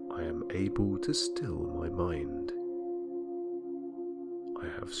 I am able to still my mind. I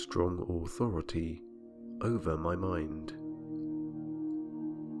have strong authority over my mind.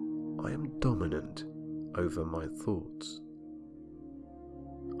 I am dominant over my thoughts.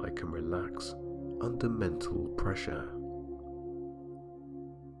 I can relax under mental pressure.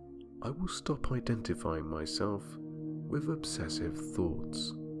 I will stop identifying myself with obsessive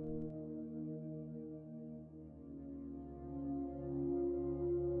thoughts.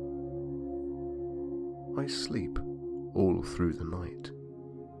 I sleep all through the night.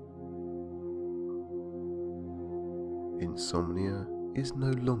 Insomnia is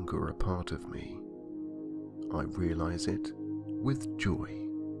no longer a part of me. I realize it with joy.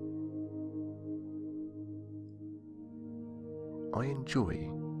 I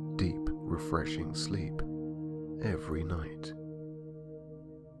enjoy deep, refreshing sleep every night.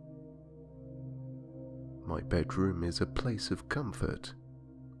 My bedroom is a place of comfort,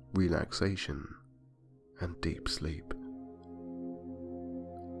 relaxation, and deep sleep.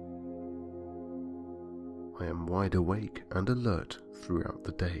 I am wide awake and alert throughout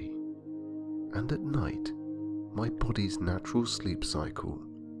the day, and at night, my body's natural sleep cycle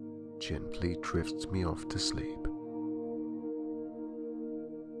gently drifts me off to sleep.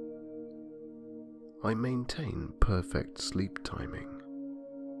 I maintain perfect sleep timing,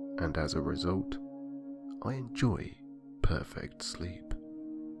 and as a result, I enjoy perfect sleep.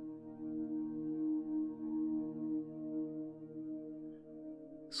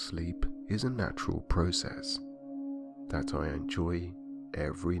 Sleep is a natural process that I enjoy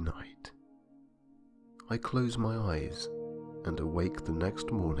every night. I close my eyes and awake the next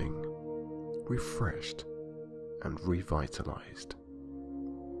morning, refreshed and revitalized.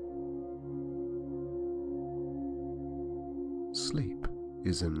 Sleep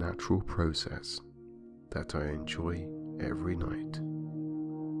is a natural process that I enjoy every night.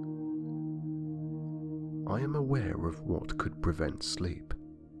 I am aware of what could prevent sleep.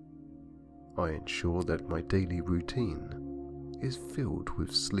 I ensure that my daily routine is filled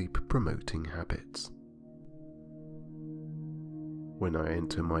with sleep-promoting habits. When I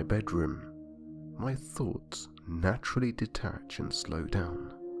enter my bedroom, my thoughts naturally detach and slow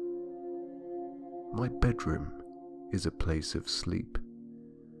down. My bedroom is a place of sleep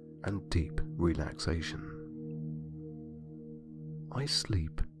and deep relaxation. I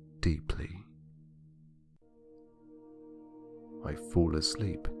sleep deeply. I fall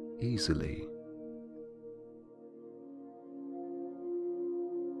asleep easily